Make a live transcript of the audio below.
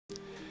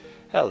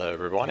Hello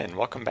everyone and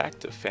welcome back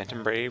to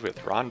Phantom Brave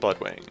with Ron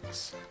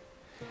Bloodwings.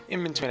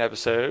 In between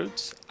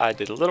episodes, I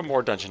did a little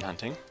more dungeon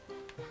hunting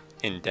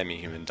in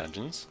demi-human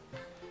dungeons,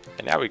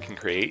 and now we can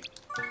create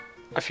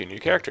a few new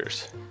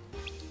characters.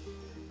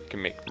 We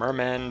can make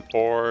mermen,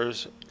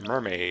 boars,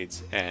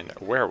 mermaids, and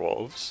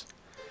werewolves,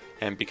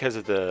 and because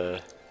of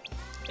the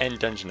end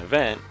dungeon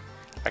event,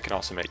 I can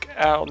also make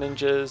owl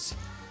ninjas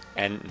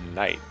and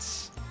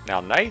knights.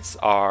 Now knights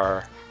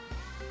are...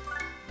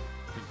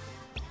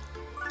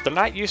 they're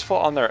not useful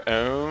on their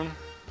own,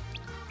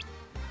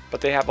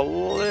 but they have a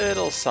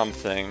little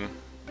something.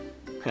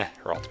 They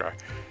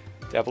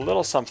have a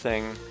little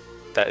something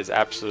that is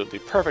absolutely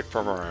perfect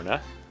for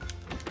Mermen,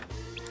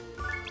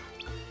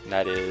 and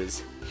that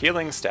is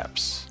healing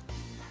steps.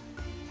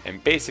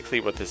 And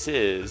basically what this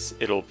is,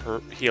 it'll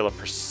heal a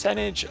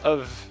percentage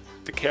of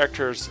the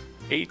character's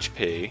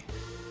HP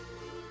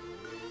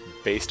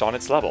based on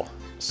its level.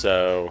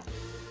 So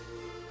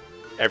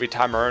every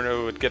time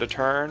Mermen would get a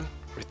turn,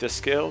 with this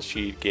skill,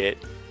 she'd get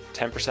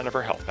 10% of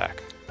her health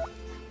back,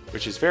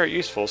 which is very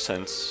useful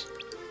since,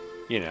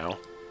 you know,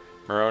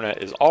 Mermen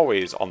is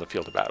always on the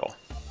field of battle.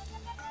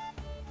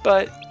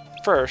 But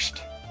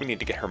first, we need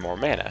to get her more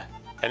mana,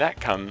 and that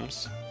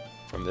comes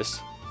from this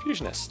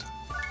fusionist.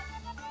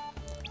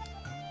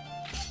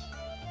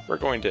 We're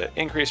going to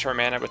increase her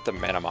mana with the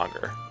Mana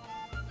Monger,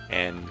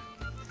 and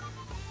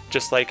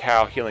just like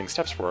how healing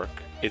steps work,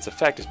 its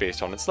effect is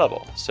based on its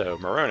level, so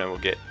Mermen will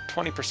get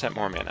 20%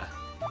 more mana.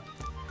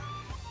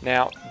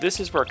 Now,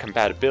 this is where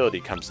compatibility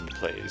comes into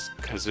place,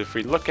 because if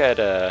we look at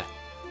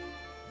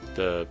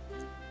the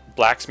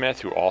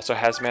blacksmith who also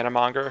has Mana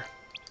Monger,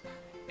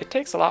 it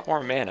takes a lot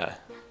more mana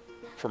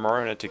for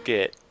Mermen to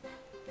get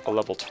a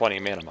level 20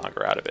 Mana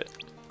Monger out of it.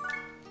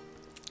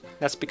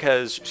 That's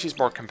because she's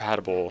more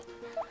compatible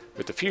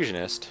with the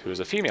fusionist, who is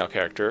a female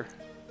character,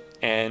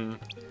 and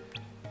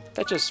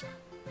that just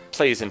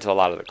plays into a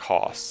lot of the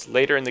costs.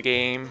 Later in the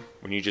game,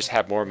 when you just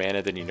have more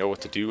mana than you know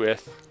what to do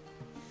with,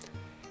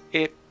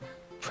 it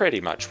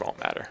pretty much won't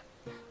matter.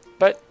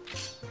 But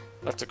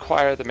let's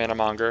acquire the Mana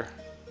Monger.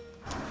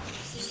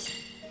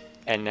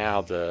 And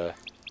now the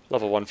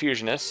level 1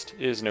 fusionist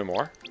is no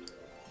more.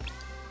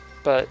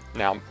 But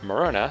now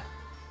Mermen,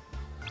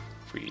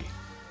 if we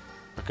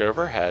look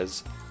over,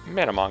 has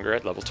Mana Monger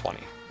at level 20.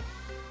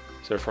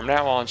 So from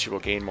now on she will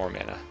gain more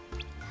mana.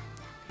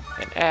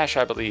 And Ash,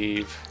 I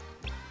believe,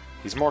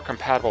 he's more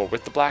compatible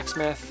with the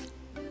blacksmith,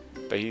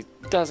 but he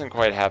doesn't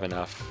quite have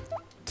enough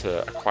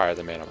to acquire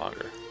the Mana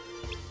Monger.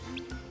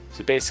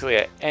 So basically,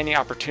 at any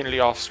opportunity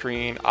off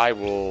screen, I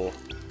will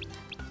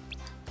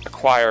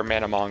acquire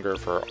Mana Monger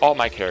for all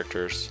my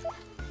characters,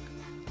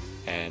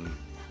 and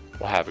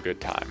we'll have a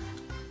good time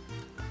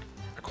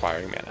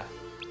acquiring mana.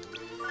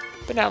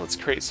 But now let's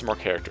create some more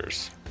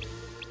characters.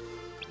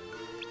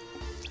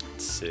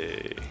 Let's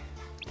see.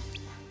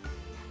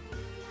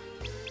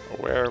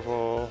 A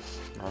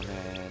werewolf,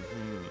 merman.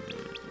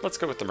 Let's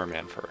go with the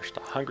merman first.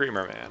 A hungry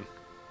merman.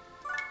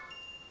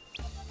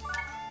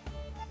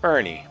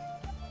 Ernie.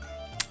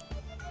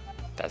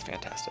 That's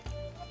fantastic.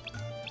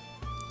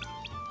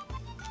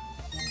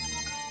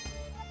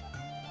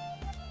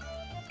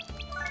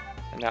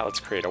 And now let's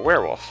create a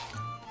werewolf.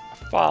 A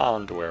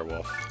fond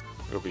werewolf.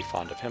 We'll be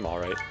fond of him,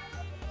 alright.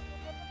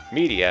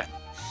 Media.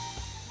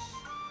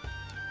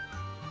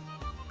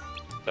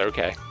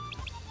 Okay.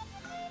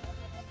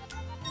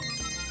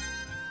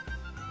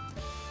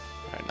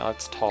 Alright, now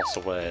let's toss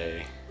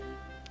away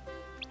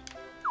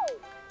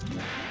a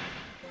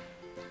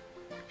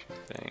few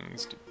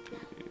things.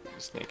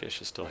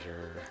 Snakish is still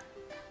here.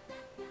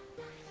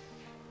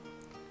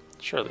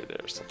 Surely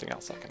there's something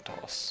else I can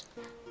toss.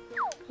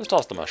 Let's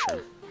toss the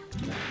mushroom.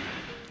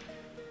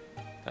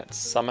 Let's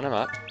summon them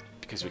up,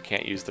 because we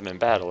can't use them in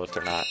battle if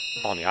they're not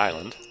on the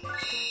island.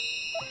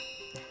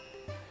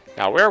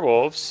 Now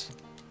werewolves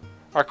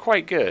are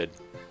quite good,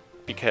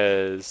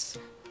 because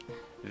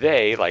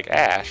they, like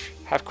Ash,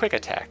 have quick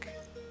attack.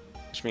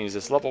 Which means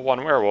this level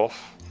 1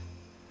 werewolf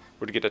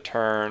would get a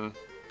turn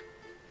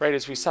right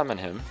as we summon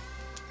him.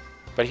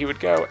 But he would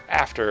go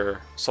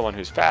after someone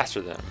who's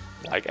faster than him,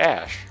 like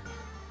Ash.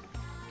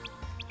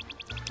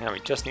 Now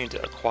we just need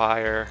to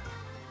acquire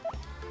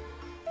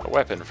a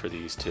weapon for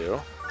these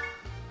two.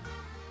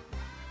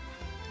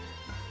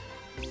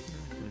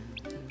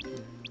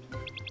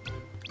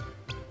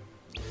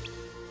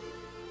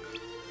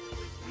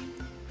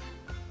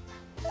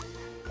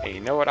 Hey, you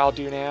know what I'll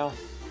do now?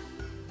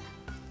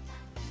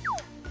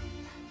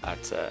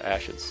 That's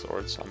Ash's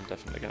sword, so I'm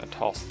definitely going to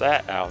toss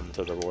that out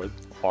into the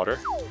water.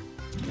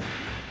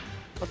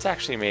 Let's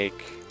actually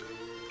make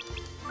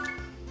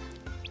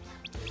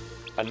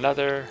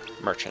another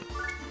merchant.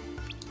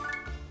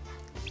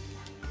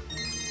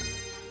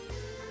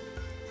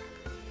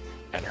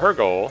 And her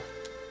goal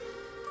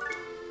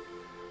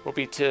will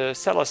be to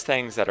sell us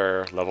things that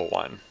are level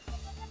 1.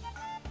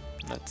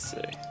 Let's see.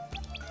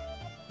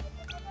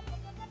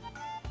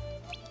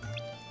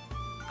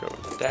 Go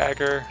with the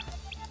dagger.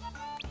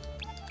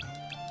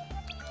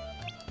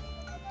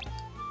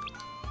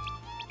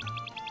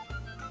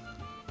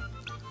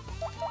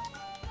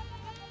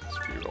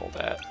 re-roll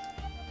that.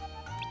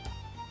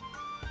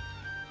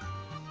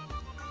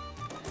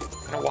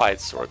 And a wide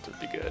sword would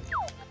be good.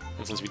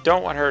 And since we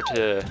don't want her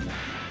to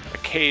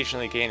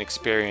occasionally gain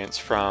experience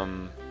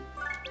from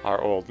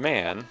our old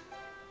man,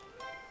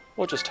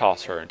 we'll just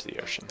toss her into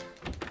the ocean.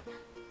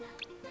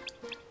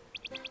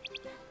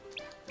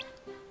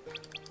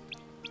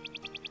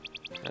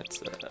 Let's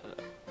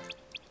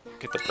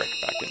get the brick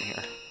back in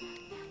here.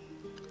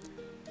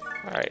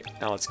 Alright,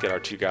 now let's get our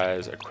two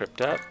guys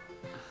equipped up.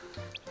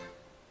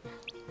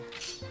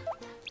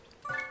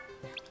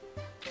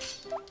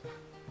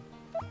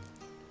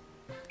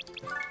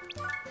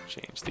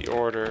 Change the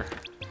order.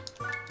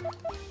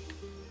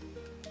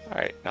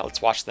 Alright, now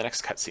let's watch the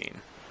next cutscene.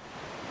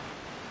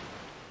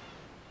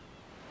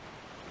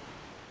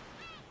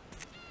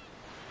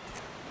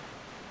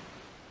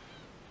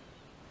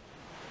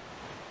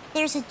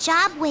 There's a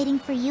job waiting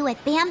for you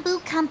at Bamboo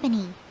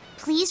Company.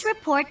 Please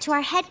report to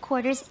our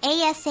headquarters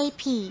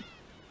ASAP.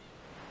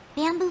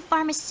 Bamboo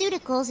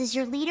Pharmaceuticals is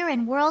your leader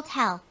in world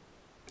health.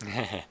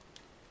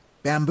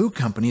 Bamboo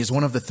Company is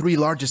one of the 3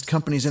 largest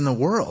companies in the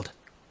world.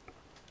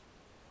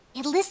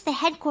 It lists the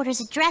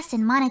headquarters address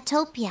in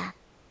Monotopia.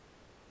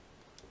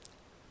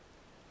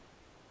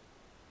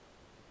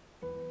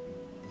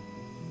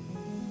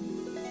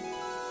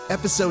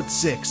 Episode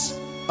 6,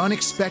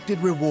 Unexpected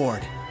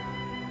Reward.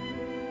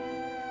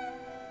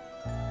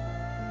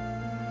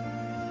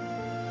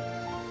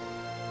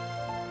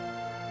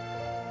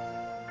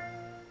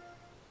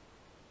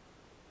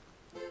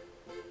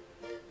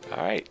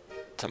 Alright,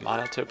 to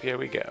Monotopia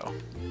we go.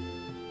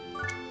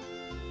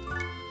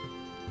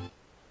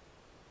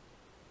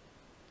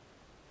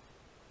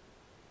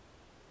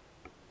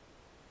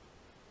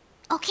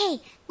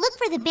 Okay, look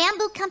for the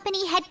Bamboo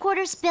Company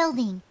headquarters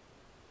building.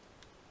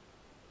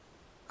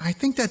 I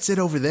think that's it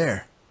over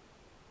there.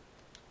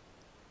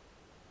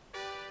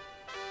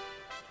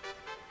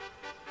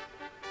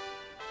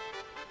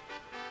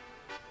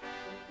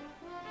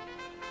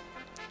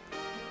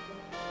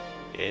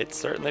 It's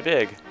certainly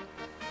big.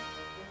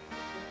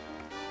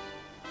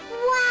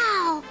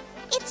 Wow!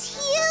 It's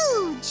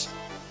huge!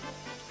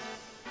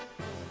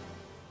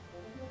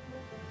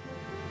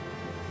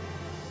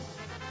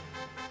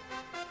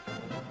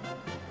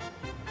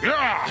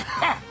 Yeah!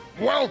 Ha!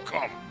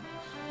 Welcome!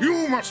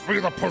 You must be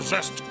the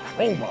possessed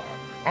Chroma.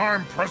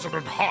 I'm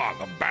President Hog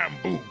of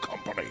Bamboo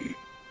Company.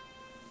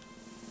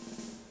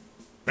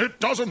 It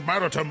doesn't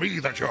matter to me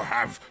that you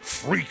have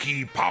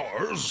freaky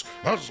powers,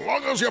 as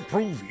long as you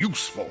prove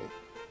useful.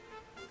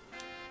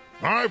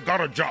 I've got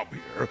a job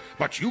here,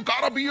 but you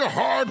gotta be a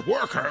hard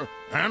worker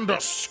and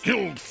a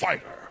skilled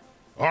fighter.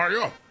 Are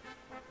you?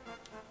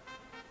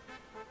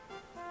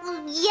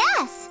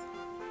 Yes!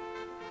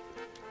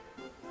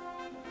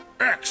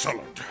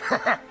 Excellent.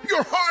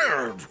 You're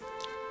hired.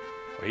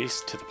 At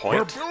least to the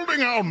We're point.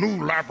 building our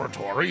new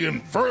laboratory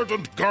in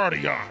Verdant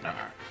Guardiana,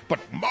 but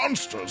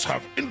monsters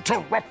have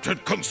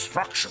interrupted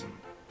construction.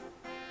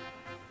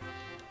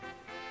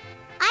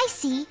 I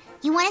see.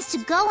 You want us to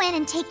go in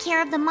and take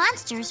care of the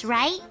monsters,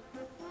 right?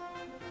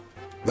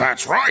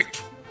 That's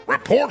right.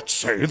 Reports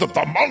say that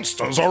the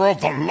monsters are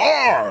of the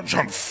large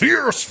and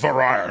fierce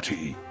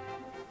variety.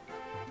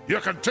 You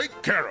can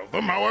take care of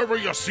them however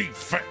you see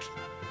fit.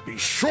 Be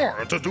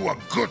sure to do a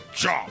good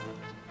job.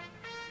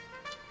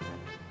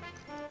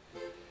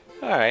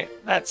 Alright,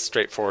 that's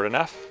straightforward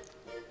enough.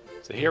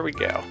 So here we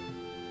go.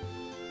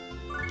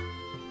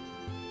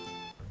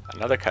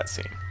 Another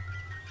cutscene.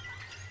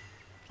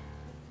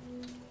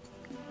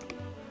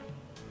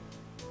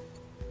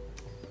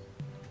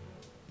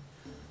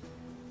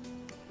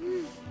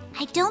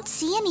 I don't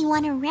see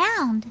anyone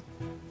around.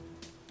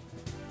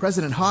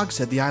 President Hogg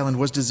said the island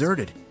was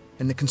deserted,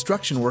 and the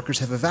construction workers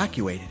have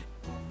evacuated.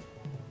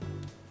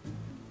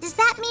 Does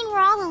that mean we're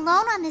all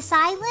alone on this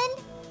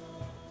island?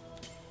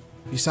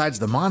 Besides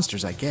the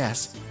monsters, I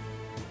guess.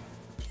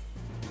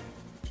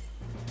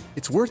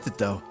 It's worth it,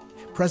 though.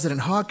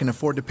 President Hogg can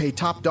afford to pay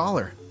top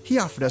dollar. He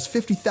offered us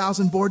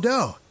 50,000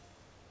 Bordeaux.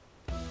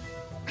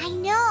 I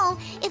know.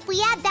 If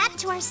we add that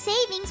to our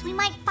savings, we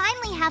might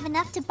finally have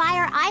enough to buy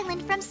our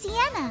island from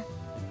Sienna.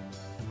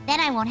 Then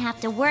I won't have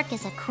to work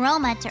as a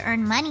Chroma to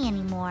earn money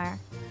anymore.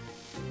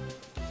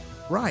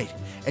 Right,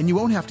 and you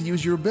won't have to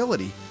use your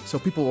ability, so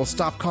people will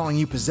stop calling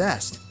you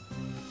possessed.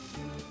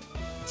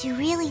 Do you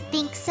really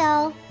think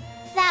so?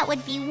 That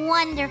would be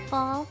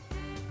wonderful.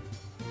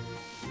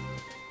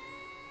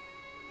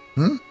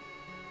 Hmm?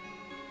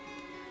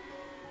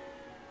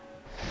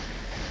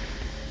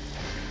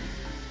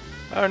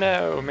 Oh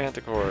no,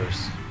 manticores.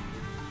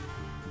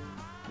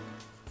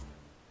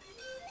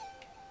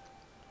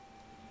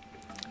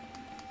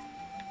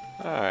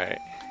 Alright.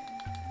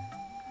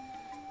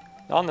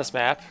 On this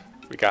map,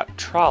 we got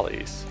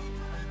trolleys,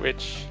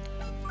 which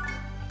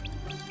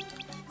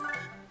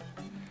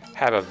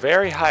have a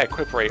very high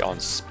equip rate on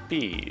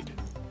speed,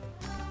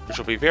 which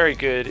will be very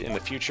good in the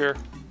future,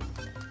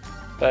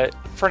 but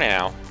for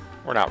now,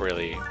 we're not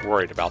really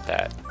worried about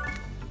that.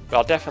 But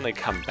I'll definitely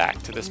come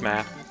back to this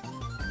map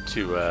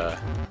to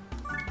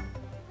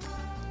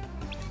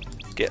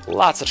get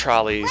lots of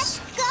trolleys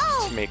Let's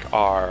go! to make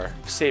our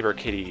Saber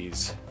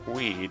Kitty's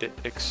weed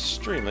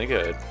extremely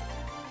good.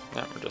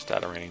 No, we're just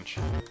out of range.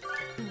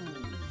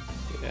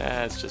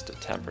 Yeah, it's just a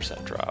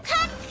 10% drop.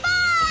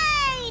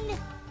 Fine!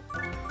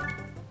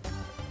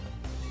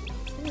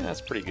 Yeah,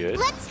 that's pretty good.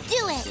 Let's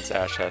do it! Since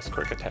Ash has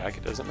quick attack,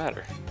 it doesn't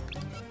matter.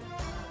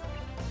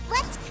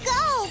 Let's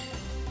go!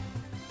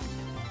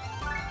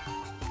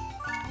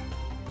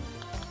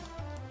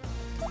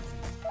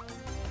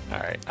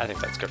 Alright, I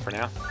think that's good for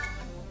now.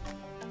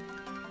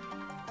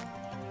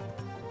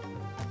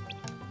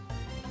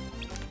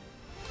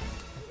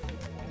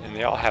 And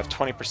they all have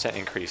 20%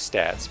 increased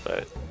stats,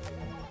 but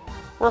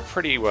we're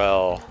pretty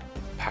well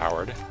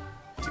powered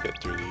to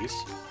get through these.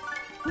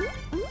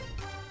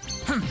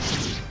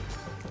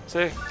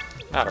 See?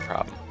 Not a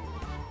problem.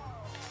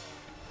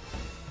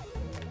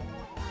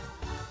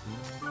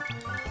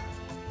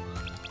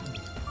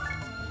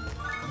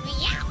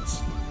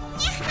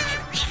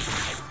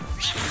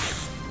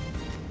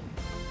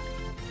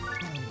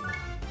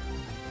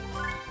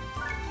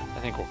 I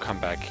think we'll come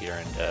back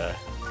here and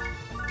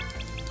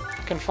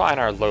confine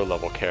our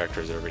low-level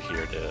characters over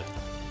here to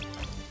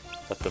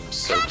let them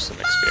soak some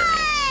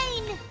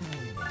experience.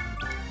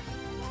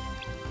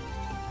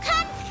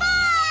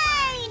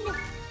 Confine!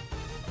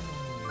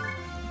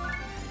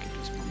 Can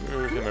just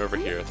move him over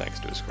here thanks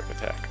to his quick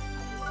attack.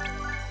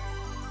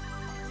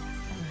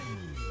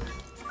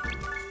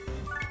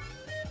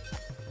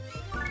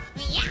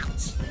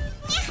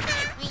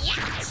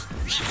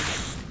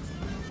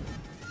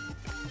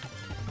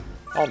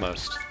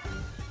 Almost.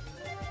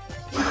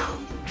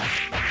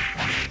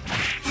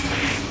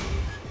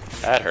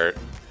 That hurt.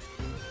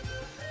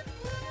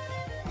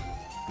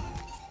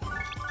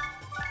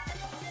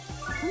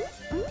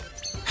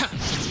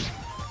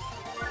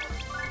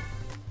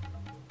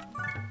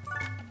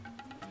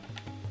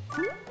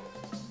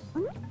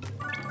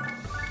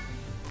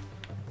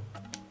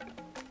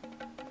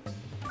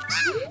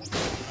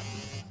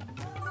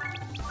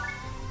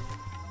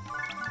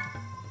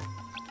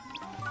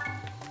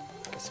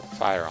 Get some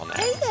fire on that.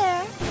 Hey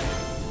there!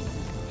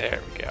 There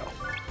we go.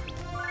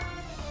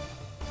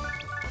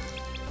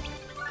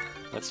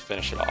 Let's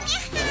finish it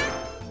off.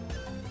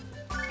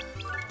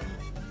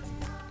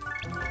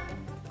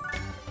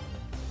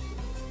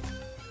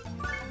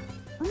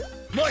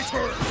 My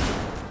turn!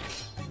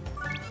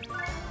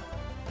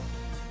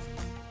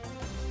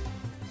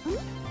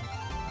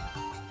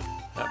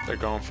 Yep, they're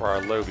going for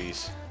our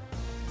lobies.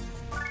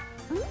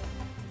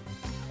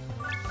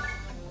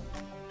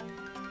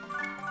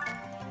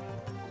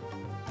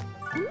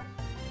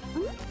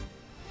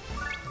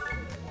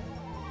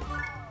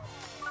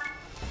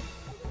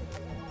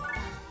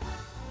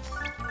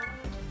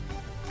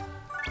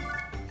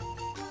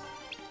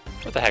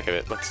 For the heck of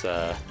it, let's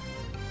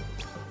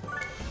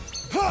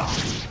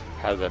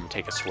have them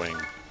take a swing.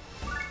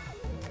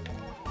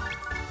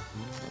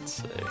 Let's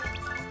see.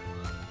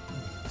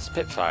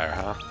 Spitfire,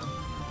 huh?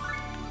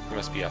 He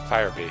must be a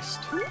fire-based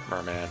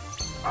merman.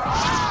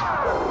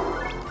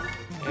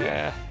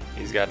 Yeah,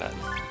 he's got nothing.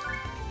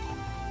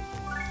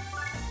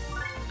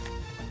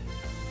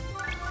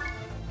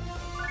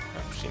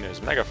 Oh, she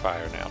knows Mega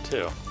Fire now,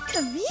 too.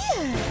 Come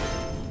here!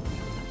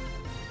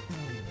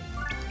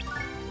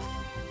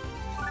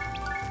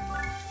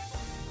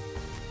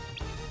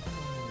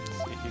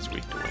 See, he's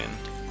weak to wind.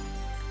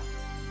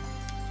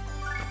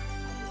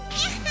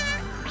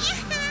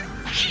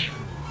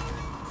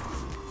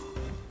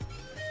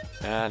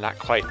 Not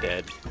quite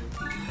dead.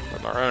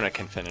 But Merona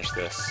can finish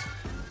this.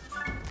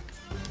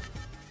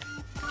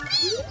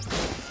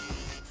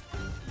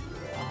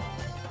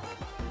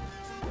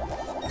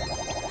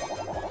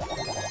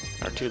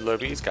 Our two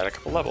lobies got a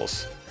couple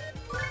levels.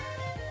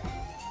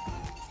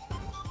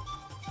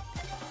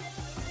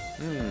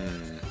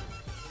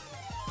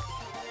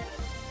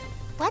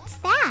 What's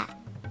that?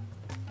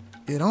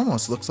 It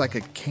almost looks like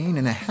a cane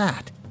in a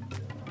hat.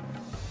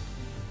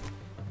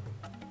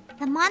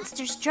 The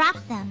monsters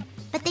dropped them,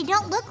 but they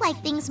don't look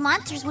like things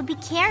monsters would be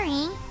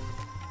carrying.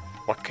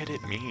 What could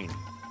it mean?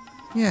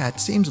 Yeah, it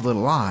seems a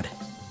little odd.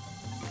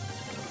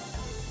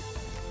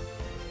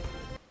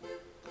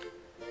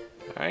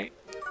 Alright.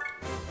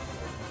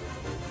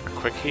 A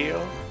quick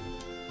heal.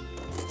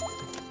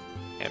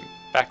 And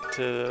back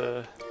to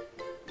the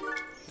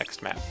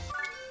next map.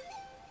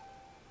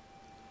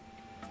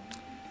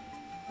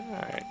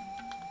 Alright.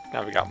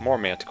 Now we got more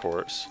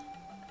manticores.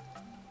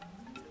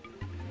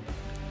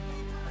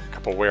 A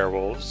couple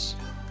werewolves.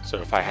 So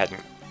if I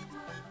hadn't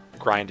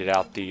grinded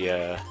out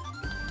the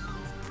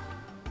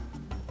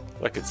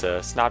look, it's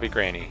a snobby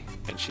granny,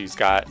 and she's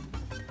got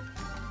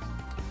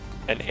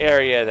an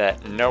area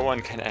that no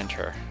one can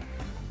enter,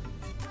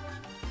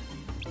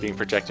 being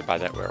projected by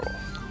that werewolf.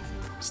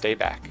 Stay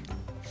back.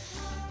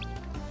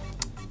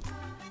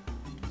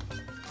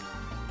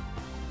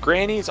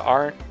 Grannies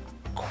aren't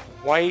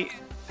quite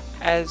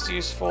as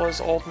useful as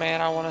Old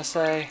Man, I want to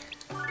say.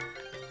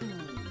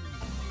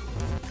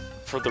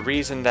 For the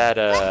reason that,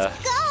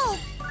 Let's go!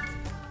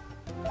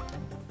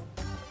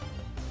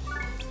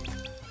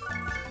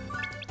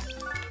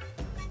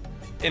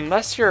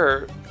 unless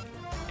you're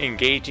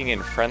engaging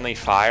in friendly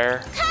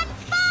fire,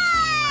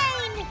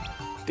 Confine!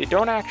 they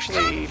don't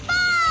actually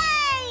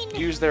Confine!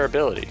 use their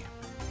ability.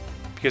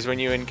 Because when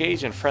you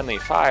engage in friendly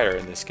fire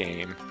in this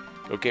game,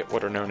 you'll get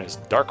what are known as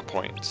dark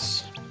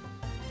points.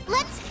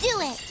 Let's do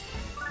it!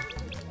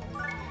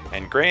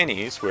 And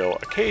grannies will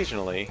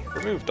occasionally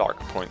remove dark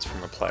points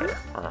from a player,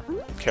 or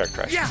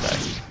character I should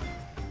say.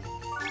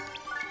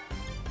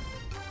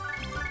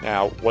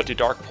 Now, what do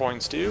dark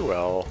points do?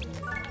 Well,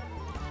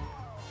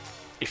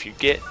 if you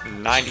get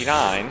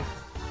 99,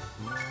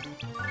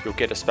 you'll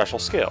get a special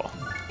skill.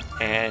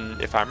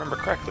 And if I remember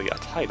correctly, a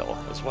title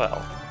as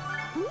well.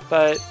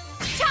 But,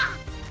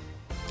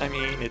 I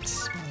mean,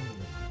 it's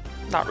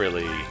not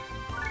really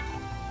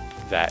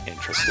that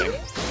interesting.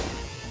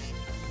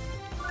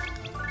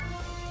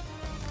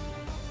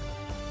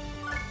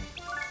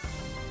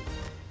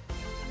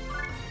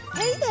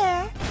 Hey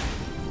there!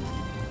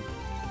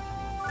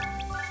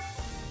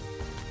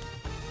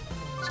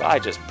 So I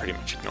just pretty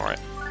much ignore it.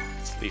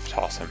 Let's leaf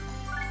toss him.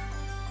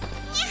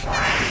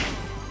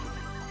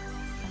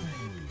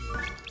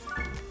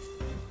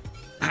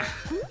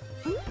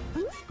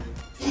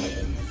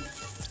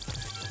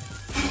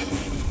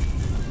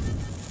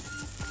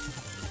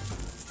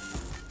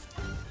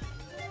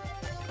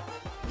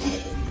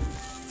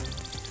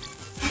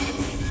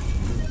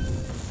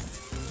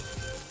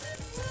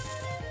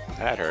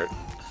 That hurt.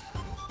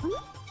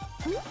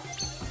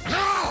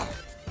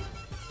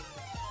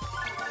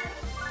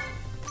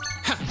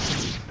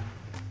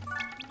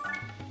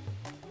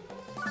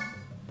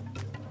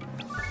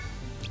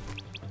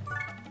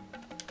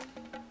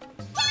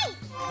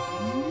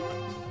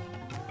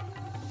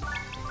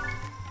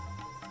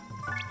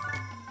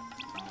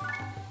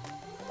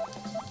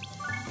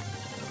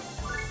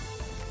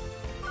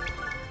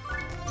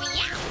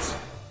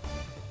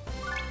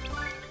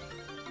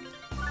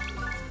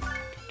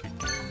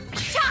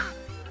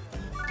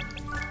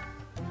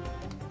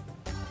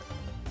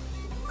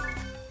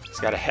 He's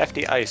got a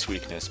hefty ice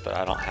weakness, but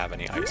I don't have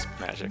any ice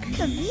magic.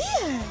 Come here!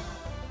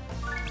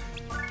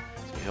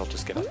 So he'll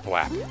just get a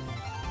thwap. Ooh,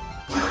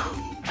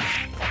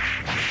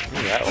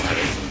 that'll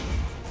hit.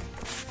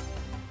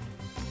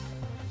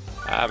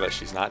 Ah, but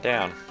she's not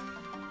down.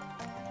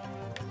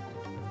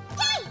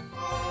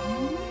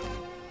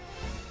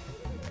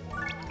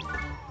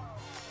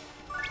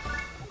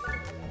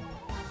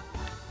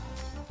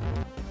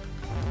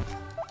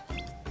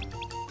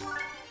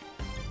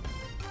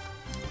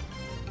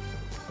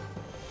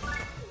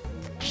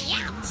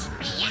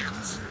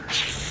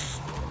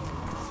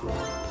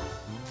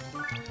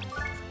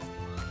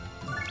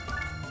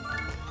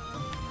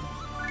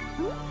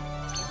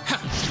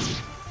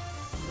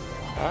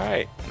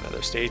 Alright,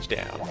 another stage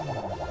down.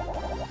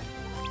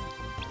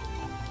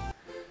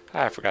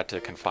 I forgot to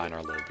confine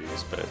our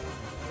lobies, but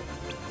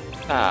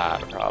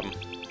not a problem.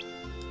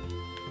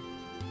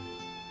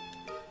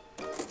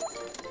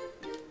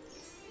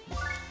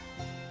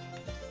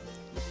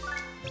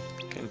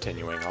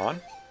 Continuing on.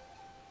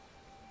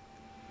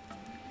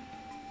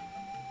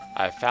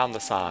 I've found the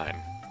sign.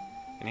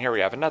 And here we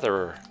have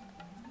another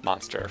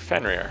monster,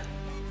 Fenrir,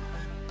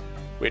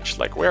 which,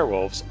 like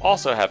werewolves,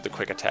 also have the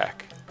quick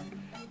attack.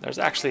 There's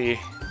actually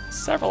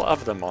several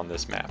of them on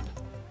this map.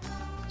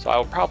 So I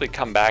will probably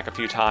come back a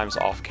few times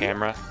off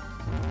camera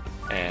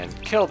and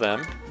kill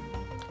them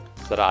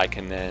so that I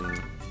can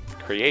then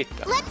create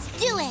them. Let's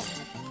do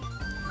it!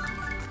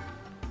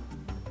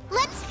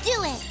 Let's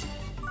do it!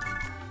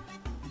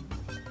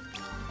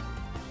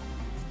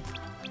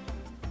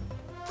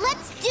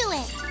 Let's do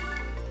it!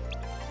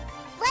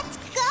 Let's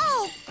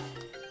go!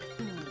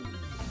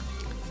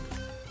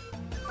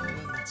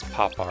 Let's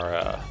pop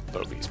our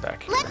lobies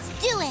back here. Let's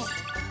do it!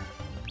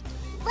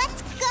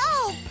 Let's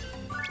go!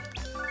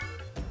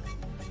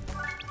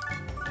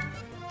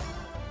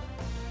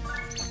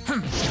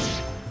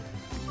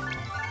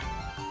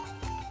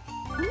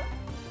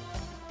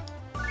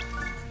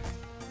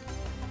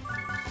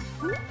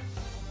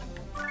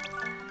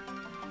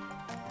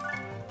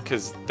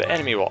 Because the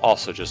enemy will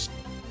also just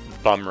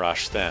bum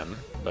rush them,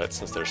 but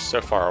since they're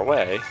so far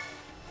away,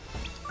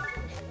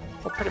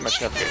 we'll pretty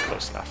much never get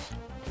close enough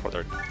before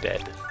they're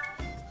dead.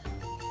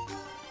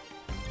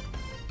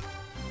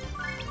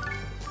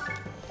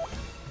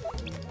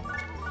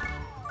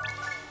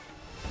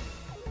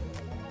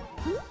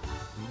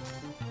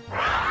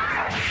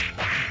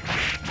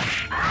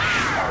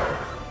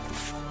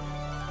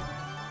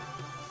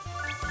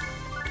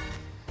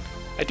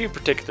 I do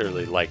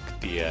particularly like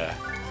the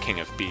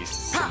King of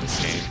Beasts in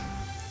this game,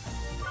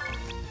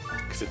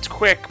 because it's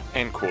quick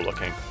and cool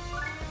looking.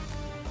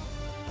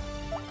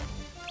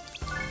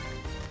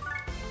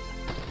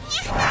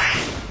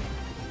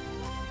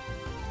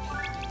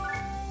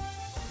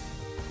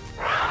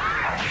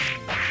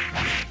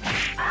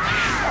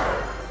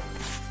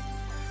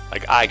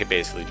 Like, I could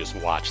basically just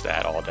watch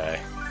that all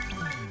day.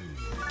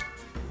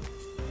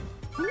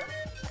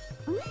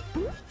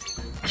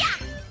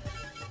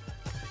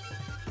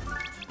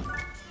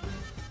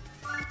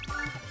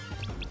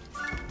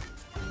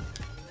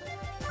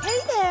 Hey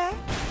there!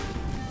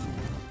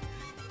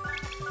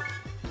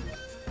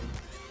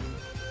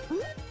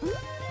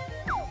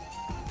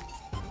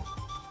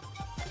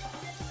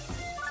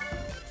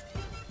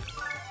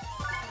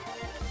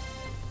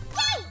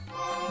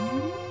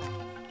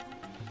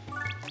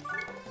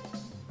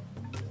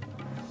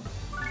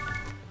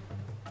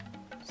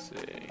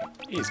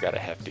 He's got a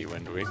hefty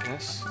wind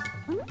weakness.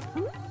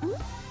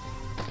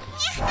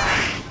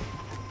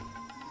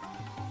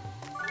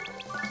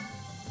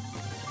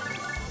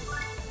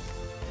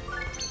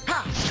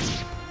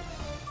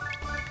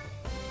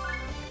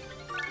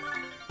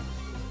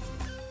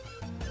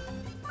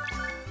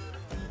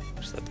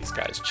 Just let these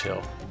guys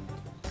chill.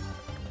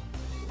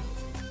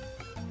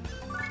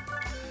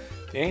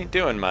 They ain't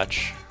doing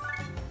much,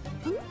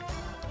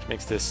 which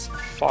makes this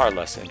far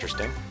less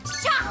interesting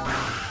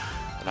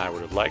than I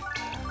would have liked.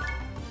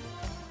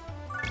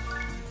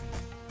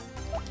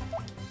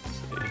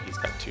 See, he's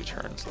got 2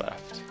 turns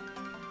left.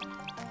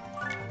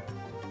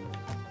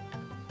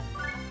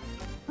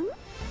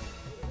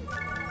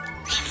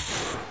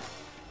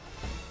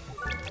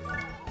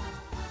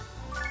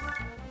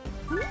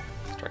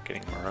 Start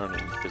getting Mermen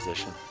in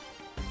position.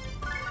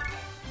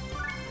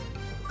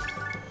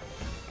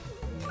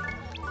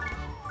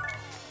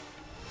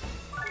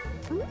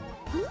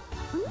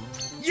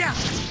 Yeah!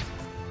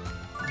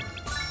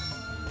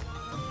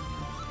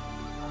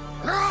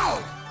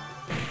 No!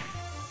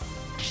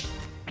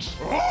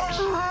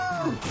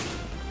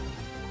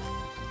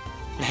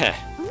 Heh.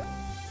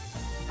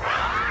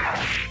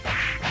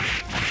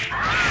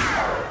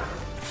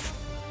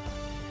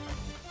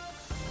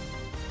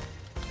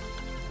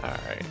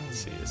 Alright, let's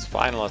see his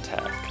final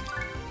attack.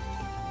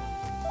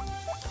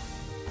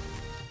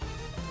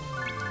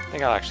 I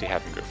think I'll actually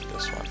have him go for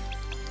this one.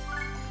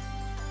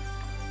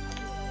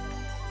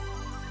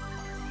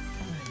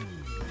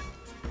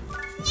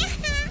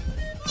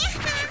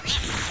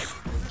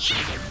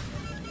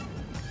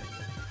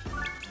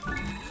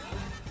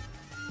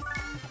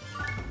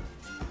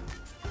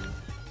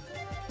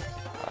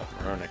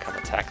 Mermen come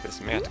attack this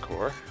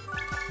Manticore.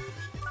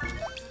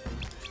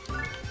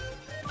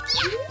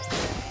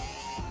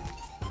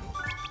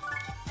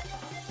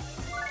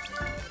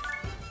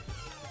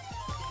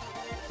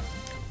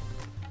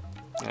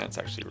 And it's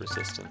actually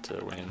resistant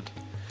to wind.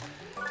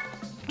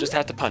 Just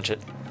have to punch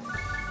it.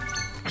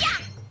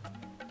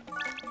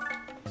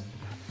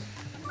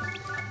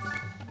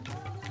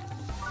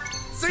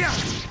 See ya!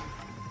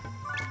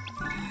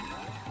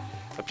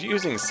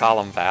 Abusing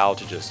Solemn Vow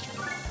to just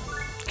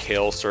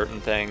kill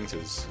certain things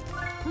is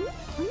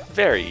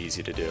very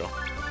easy to do.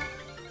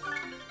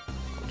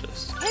 I'll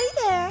just... Hey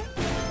there!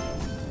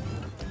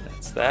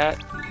 That's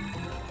that.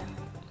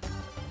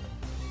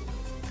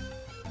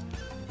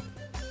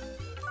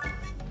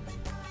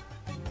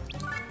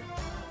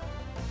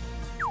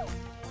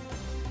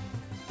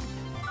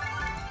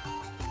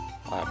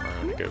 I'll have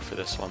Mermen go for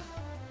this one.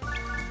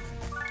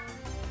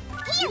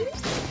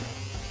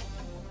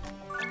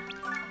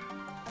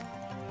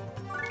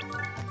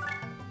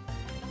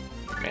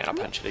 Man, I'll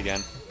punch it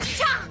again.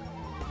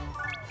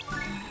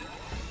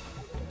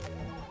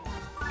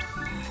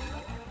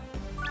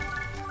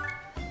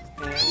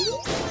 And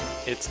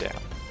it's down.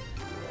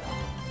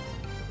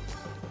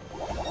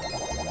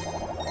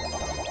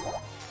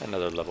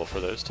 Another level for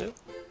those two.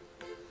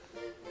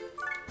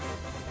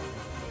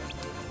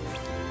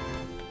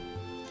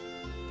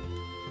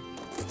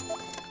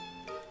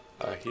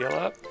 Heal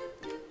up.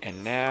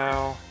 And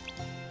now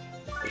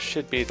this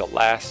should be the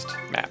last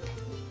map.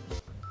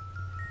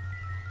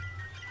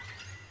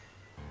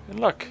 And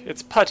look,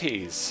 it's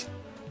putties.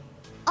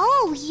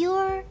 Oh,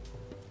 you're...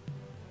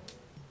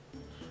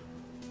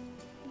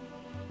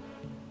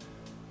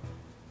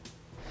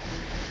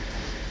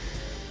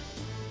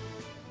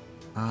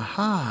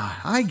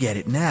 Aha, I get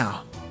it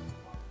now.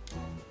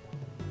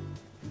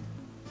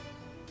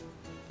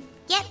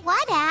 Get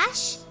what,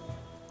 Ash?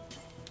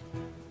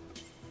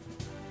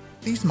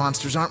 These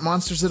monsters aren't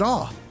monsters at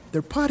all.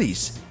 They're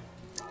putties.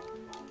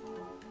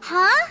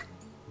 Huh?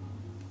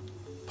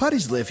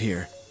 Putties live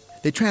here.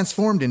 They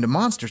transformed into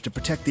monsters to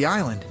protect the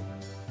island.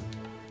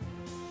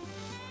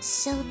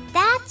 So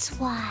that's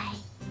why.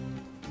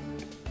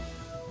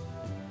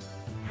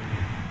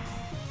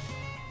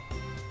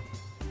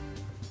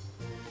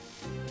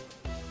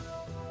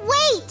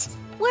 Wait!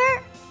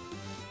 We're...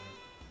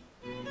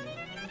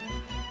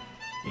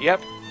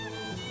 Yep.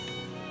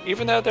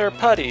 Even though they're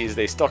putties,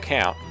 they still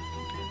count.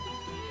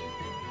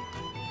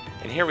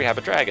 And here we have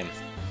a dragon.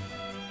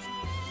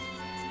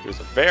 He has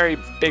a very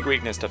big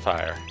weakness to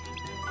fire.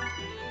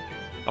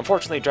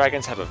 Unfortunately,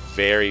 dragons have a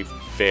very,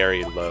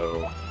 very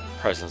low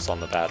presence on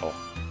the battle.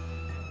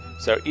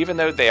 So even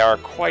though they are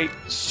quite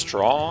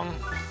strong,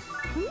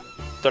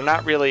 they're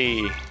not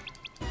really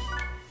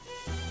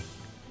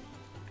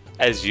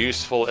as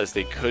useful as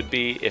they could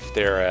be if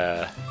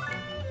their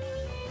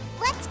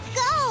Let's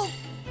go!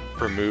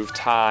 remove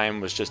time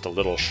was just a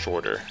little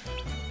shorter.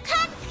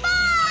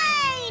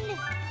 Combine!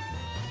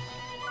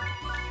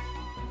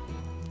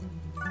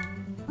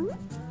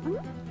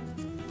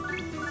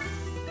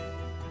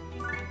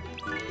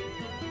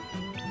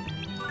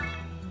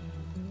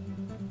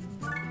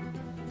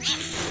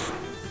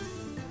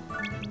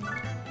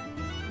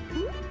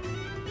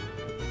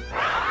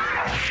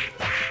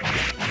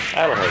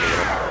 That'll hurt a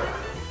little.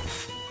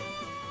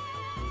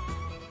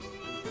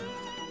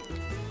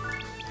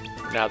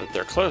 Now that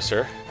they're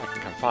closer, I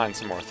can find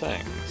some more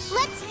things.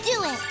 Let's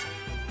do it!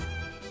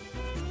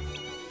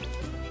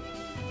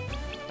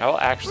 I will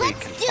actually Let's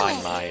do confine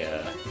it. my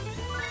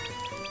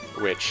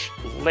witch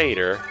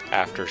later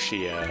after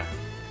she can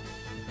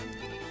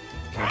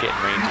get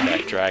in range of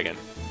that dragon.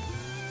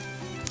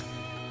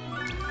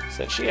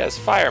 Since she has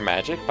fire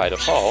magic by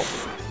default,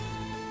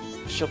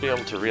 she'll be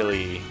able to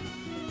really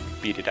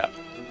beat it up.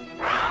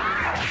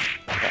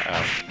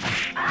 Uh-oh.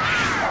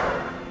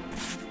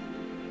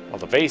 Well,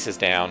 the vase is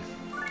down.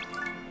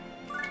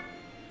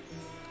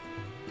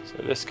 So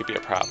this could be a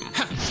problem.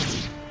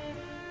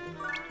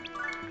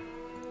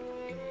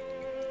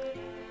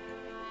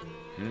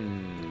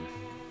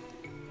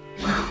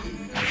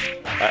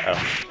 Uh-oh.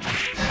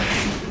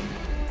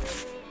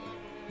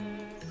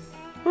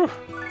 Whew.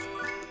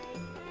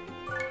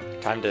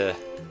 Time to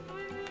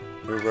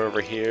move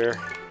over here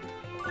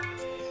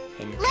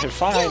and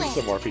confine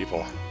some more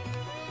people.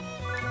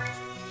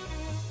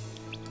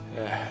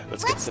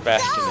 Let's get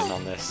Sebastian in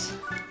on this.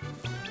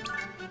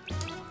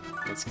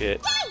 Let's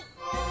get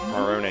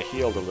Marona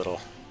healed a little.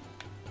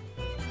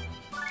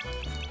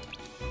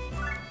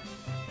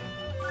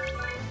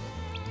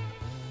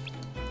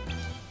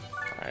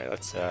 Alright,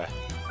 let's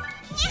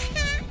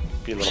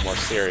be a little more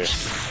serious.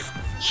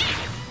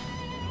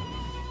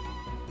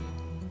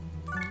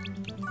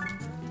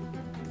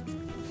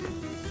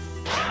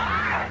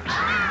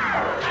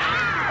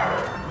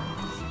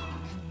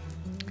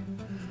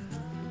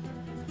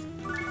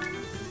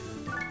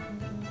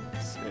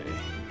 Let's see.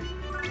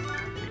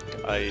 Weak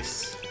to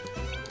ice.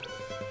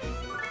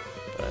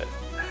 But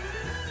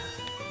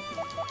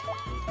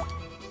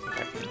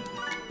okay.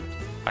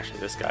 Actually,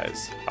 this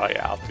guy's. Oh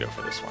yeah, I'll go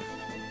for this one.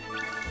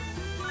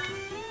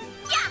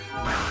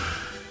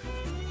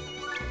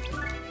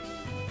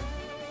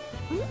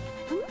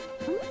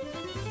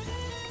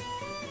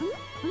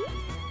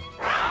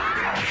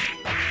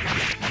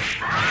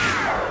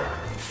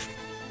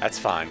 That's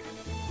fine.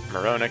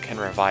 Marona can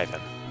revive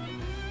him.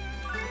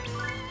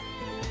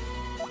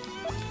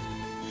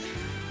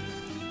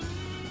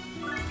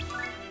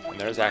 And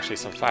there's actually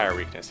some fire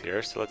weakness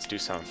here, so let's do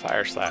some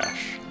fire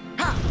slash.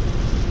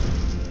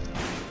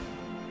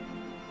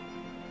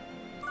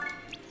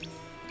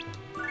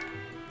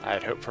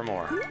 I'd hope for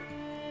more.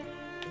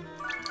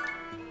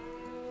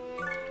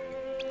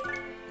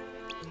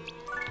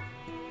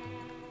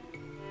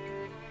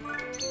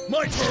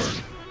 My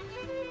turn!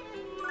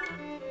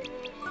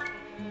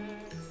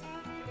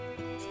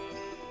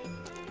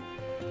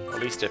 At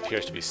least it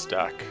appears to be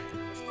stuck.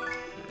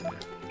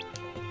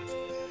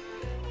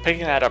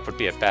 Picking that up would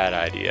be a bad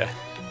idea.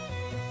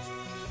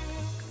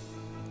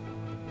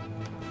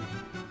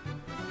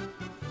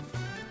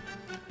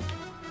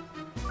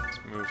 Let's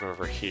move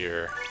over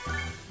here.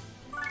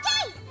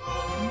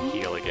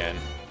 Heal again.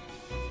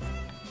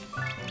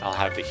 I'll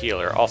have the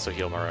healer also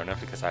heal Marona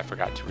because I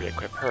forgot to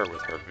re-equip her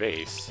with her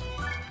vase.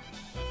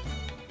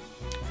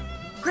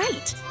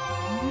 Great!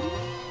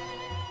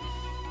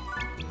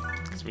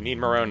 We need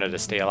Marona to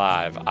stay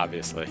alive,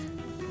 obviously.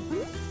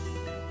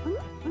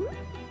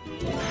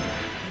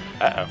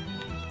 Uh-oh.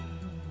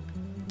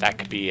 That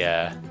could be,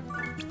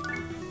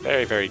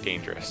 very, very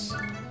dangerous.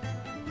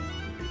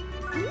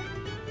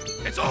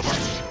 It's over!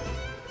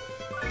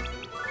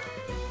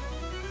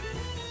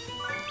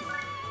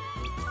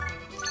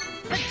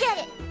 Forget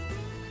it.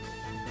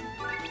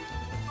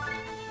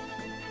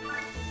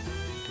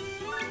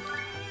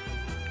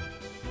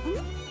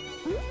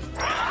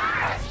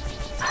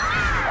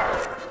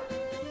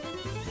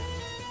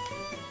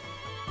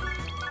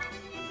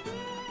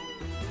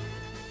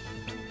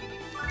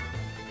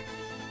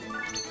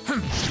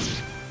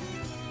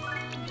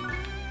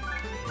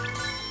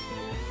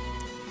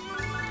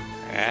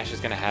 Ash is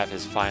going to have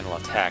his final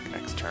attack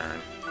next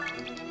turn.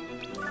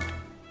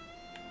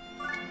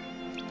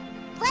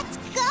 Let's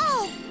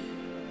go.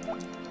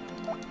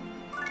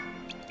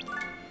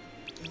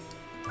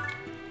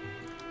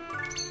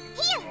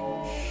 Here.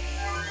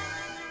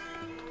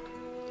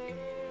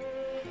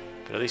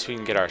 But at least we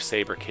can get our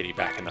Saber Kitty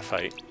back in the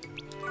fight.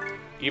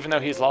 Even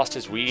though he's lost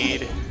his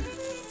weed,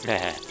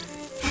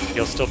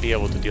 he'll still be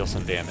able to deal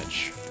some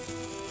damage.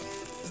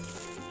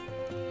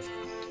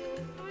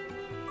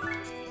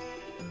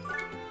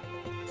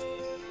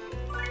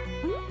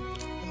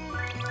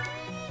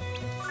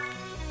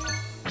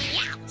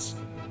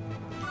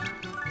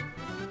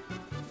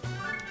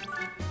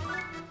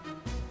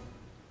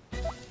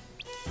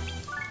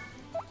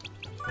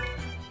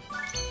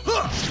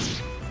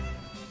 Ouch.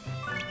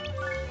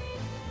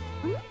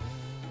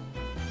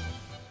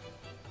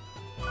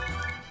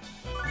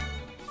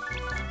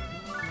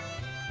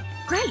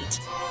 Great!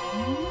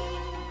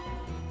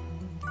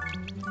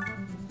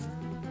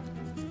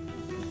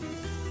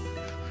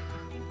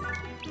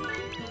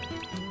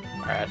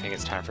 Alright, I think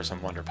it's time for some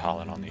Wonder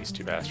Pollen on these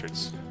two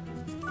bastards.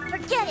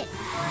 Forget it.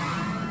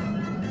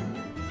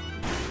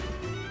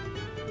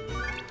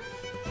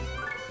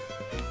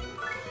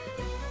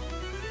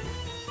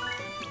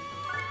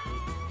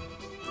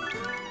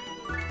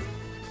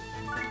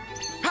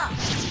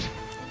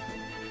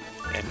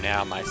 And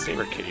now my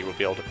Saber Kitty will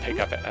be able to pick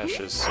up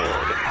Ash's sword.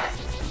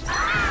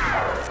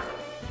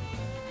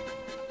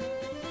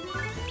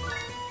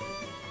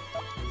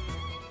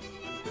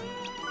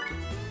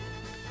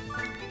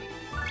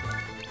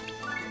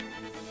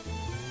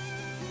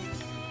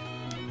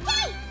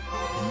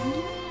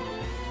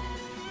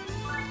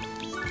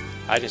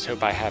 I just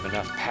hope I have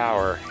enough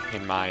power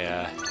in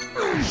my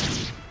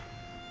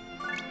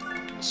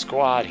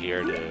squad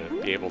here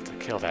to be able to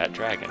kill that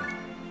dragon.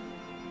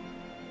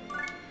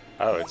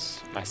 Oh,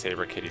 it's my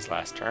Saber Kitty's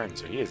last turn,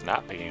 so he is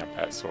not picking up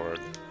that sword.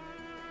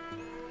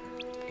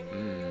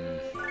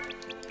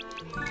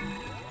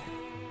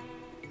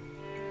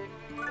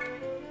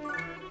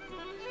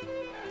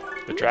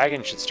 The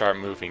dragon should start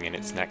moving in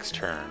its next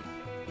turn.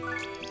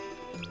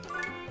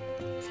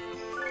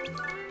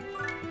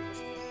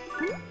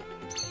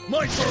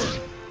 My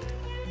turn!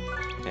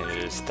 And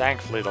it is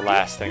thankfully the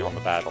last thing on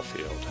the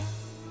battlefield.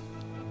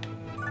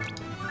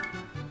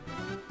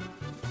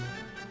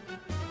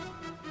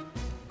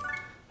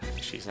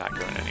 She's not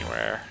going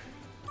anywhere.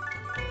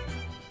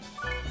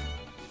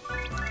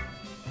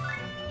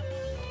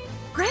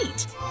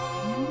 Great!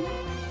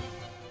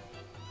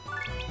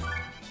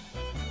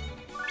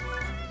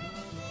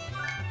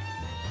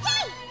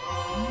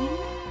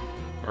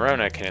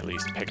 Merona can at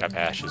least pick up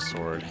Ash's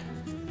sword.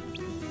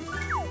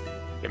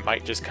 It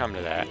might just come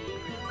to that.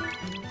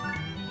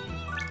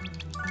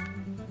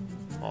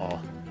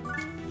 Oh.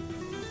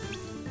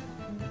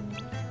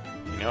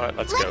 You know what?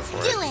 Let's go for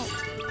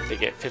it. They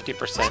get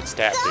 50%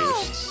 stat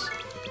boosts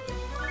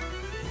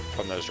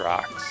from those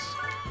rocks.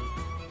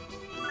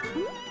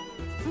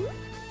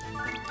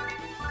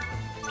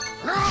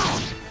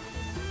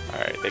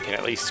 Alright, they can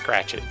at least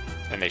scratch it.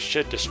 And they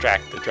should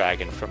distract the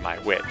dragon from my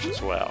witch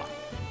as well.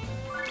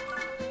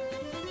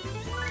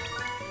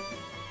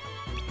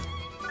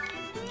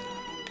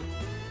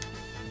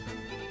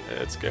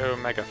 Let's go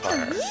Mega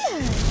Fire.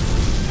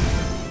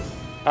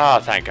 Ah, oh,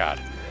 thank God.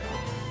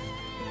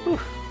 Whew.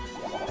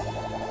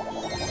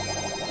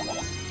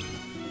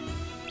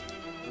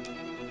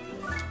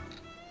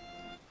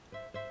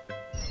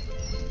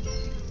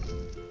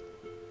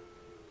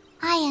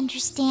 I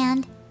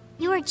understand.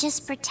 You are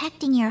just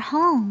protecting your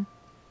home.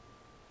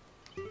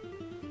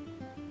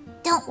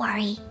 Don't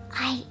worry,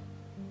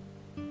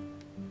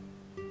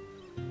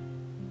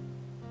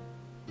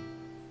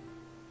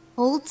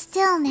 Hold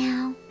still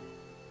now.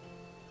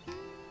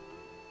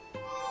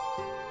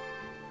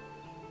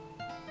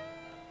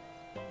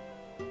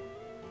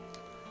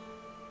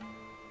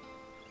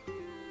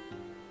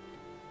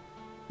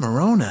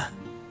 Merona.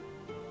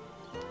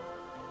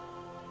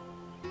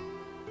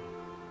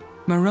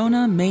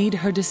 Merona made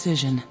her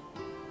decision.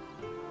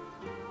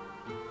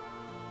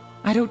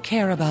 I don't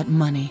care about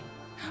money.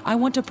 I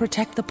want to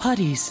protect the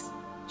putties.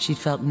 She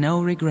felt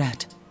no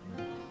regret.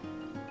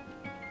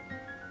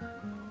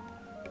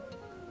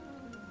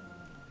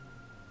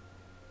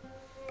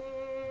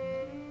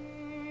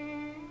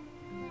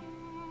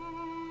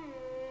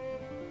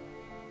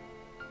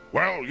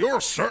 Well,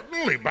 you're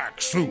certainly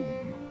back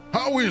soon.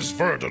 How is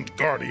Verdant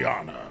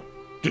Guardiana?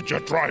 Did you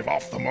drive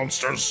off the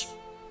monsters?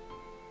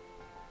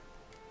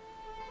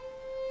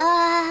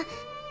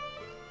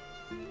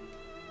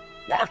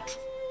 What?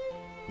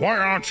 Why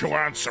aren't you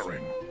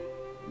answering?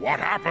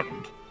 What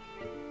happened?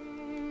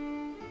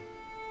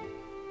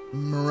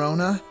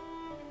 Merona?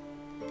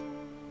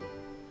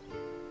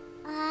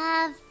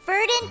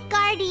 Verdant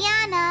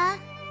Guardiana,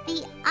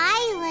 the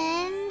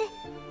island...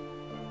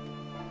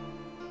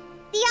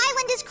 The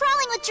island is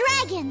crawling with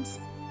dragons!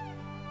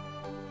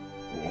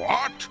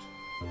 What?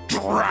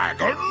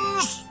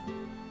 Dragons?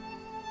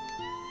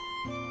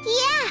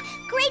 Yeah,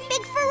 great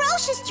big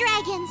ferocious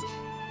dragons!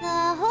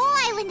 The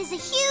whole island is a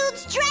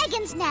huge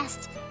dragon's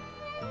nest.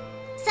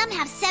 Some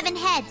have 7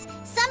 heads,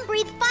 some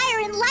breathe fire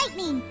and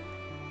lightning.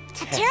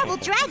 A terrible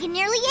dragon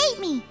nearly ate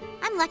me.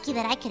 I'm lucky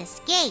that I could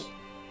escape.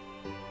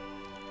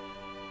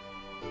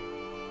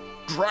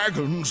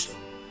 Dragons?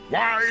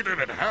 Why did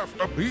it have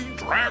to be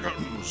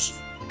dragons?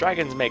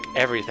 Dragons make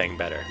everything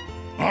better.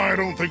 I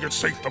don't think it's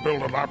safe to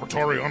build a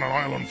laboratory on an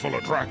island full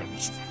of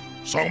dragons.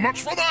 So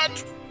much for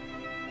that!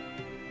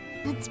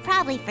 It's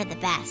probably for the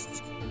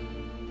best.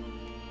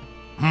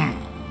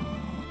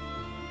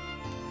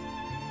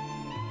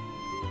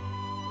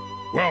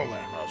 Well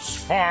then, as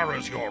far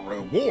as your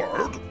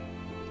reward...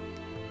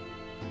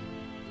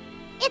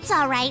 It's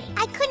alright.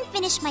 I couldn't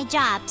finish my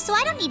job, so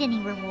I don't need any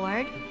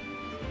reward.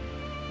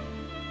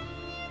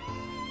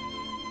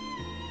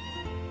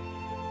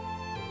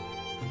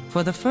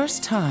 For the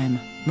first time,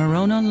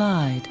 Merona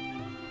lied.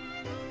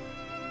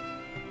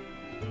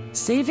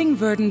 Saving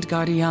Verdant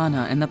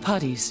Guardiana and the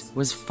putties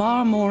was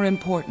far more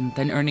important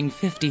than earning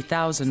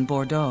 50,000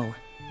 Bordeaux.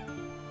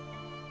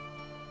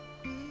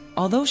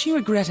 Although she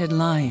regretted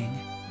lying,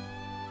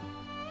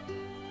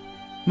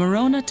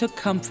 Merona took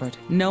comfort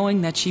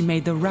knowing that she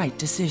made the right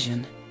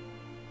decision.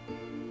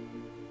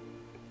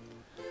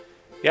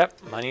 Yep,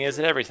 money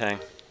isn't everything.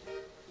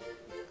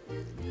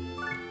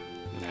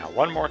 Now,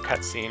 one more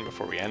cutscene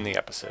before we end the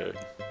episode.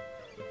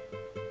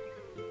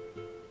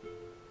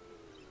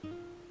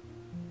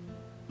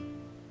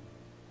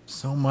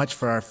 So much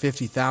for our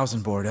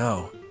 50,000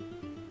 Bordeaux.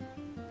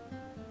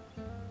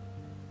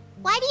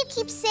 Why do you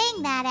keep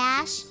saying that,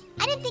 Ash?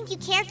 I didn't think you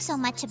cared so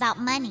much about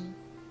money.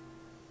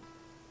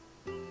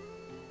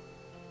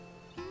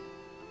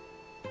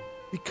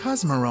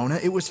 Because,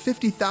 Merona, it was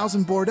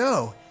 50,000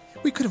 Bordeaux.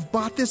 We could have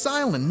bought this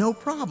island, no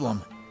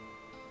problem.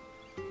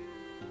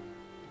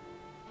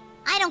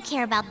 I don't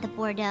care about the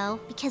Bordeaux,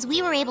 because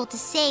we were able to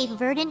save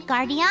Verdant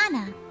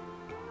Guardiana.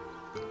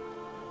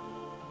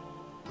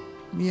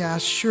 Yeah,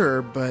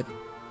 sure, but...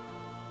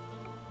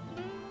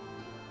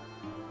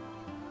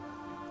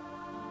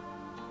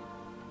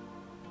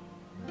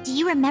 Do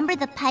you remember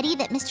the putty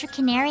that Mr.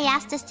 Canary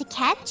asked us to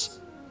catch?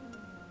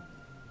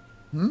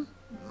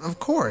 Of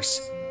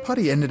course.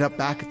 Putty ended up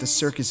back at the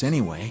circus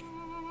anyway.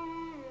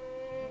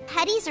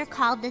 Putties are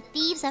called the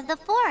thieves of the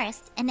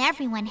forest, and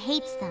everyone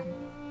hates them.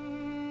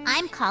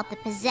 I'm called the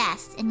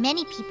possessed, and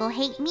many people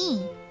hate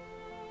me.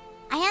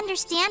 I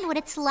understand what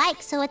it's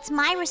like, so it's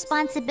my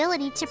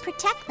responsibility to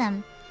protect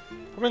them.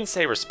 I wouldn't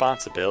say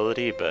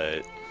responsibility,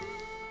 but...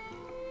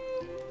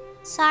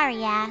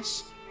 Sorry,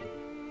 Ash.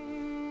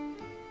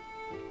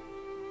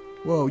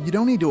 Whoa, you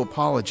don't need to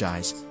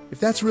apologize. If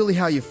that's really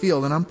how you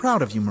feel, then I'm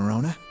proud of you,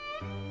 Merona.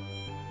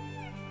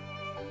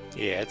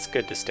 Yeah, it's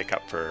good to stick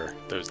up for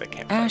those that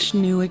can't Ash fight.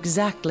 knew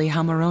exactly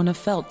how Merona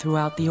felt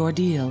throughout the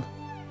ordeal.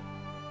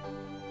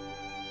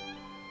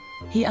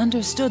 He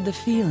understood the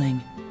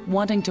feeling,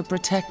 wanting to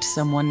protect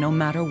someone no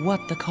matter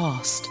what the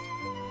cost.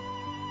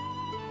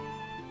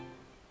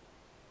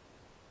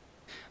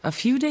 A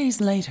few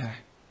days later...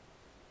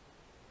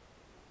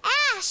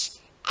 Ash!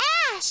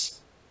 Ash!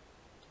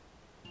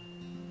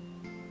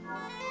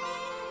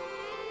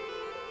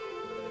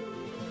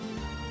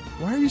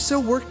 Why are you so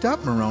worked up,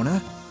 Merona?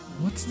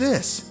 What's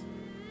this?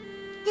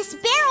 This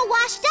barrel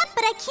washed up,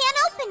 but I can't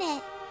open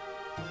it.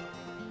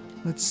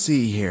 Let's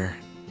see here.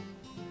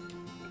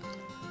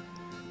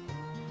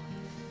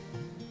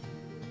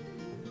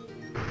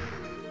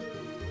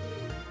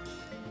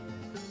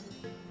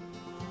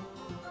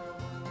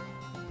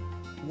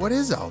 What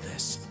is all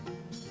this?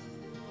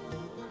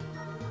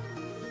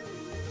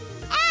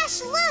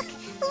 Ash, look!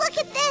 Look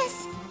at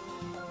this!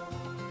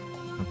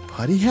 A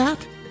putty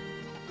hat?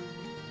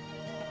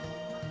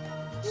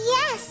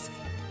 Yes!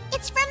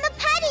 It's from the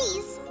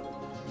putties!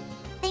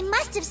 They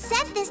must have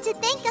sent this to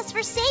thank us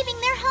for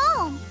saving their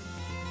home.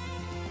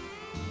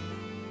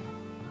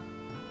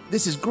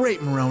 This is great,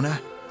 Merona.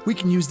 We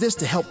can use this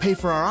to help pay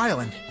for our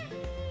island.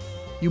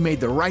 You made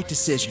the right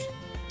decision.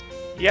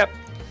 Yep.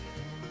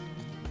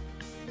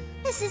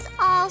 This is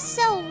all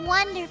so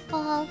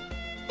wonderful.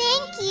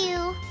 Thank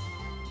you.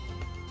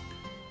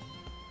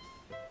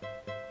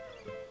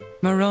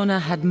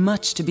 Merona had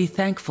much to be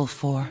thankful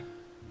for.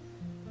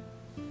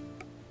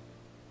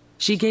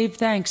 She gave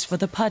thanks for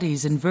the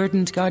putties in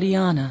Verdant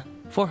Guardiana,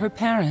 for her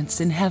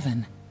parents in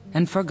heaven,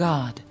 and for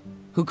God,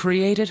 who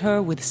created her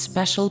with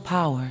special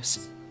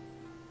powers.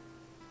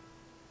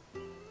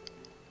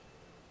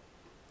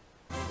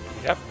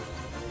 Yep.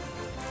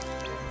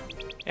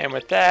 And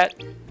with that,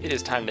 it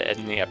is time to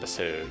end the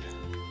episode.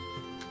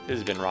 This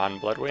has been Ron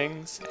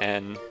Bloodwings,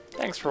 and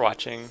thanks for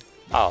watching.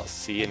 I'll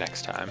see you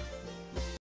next time.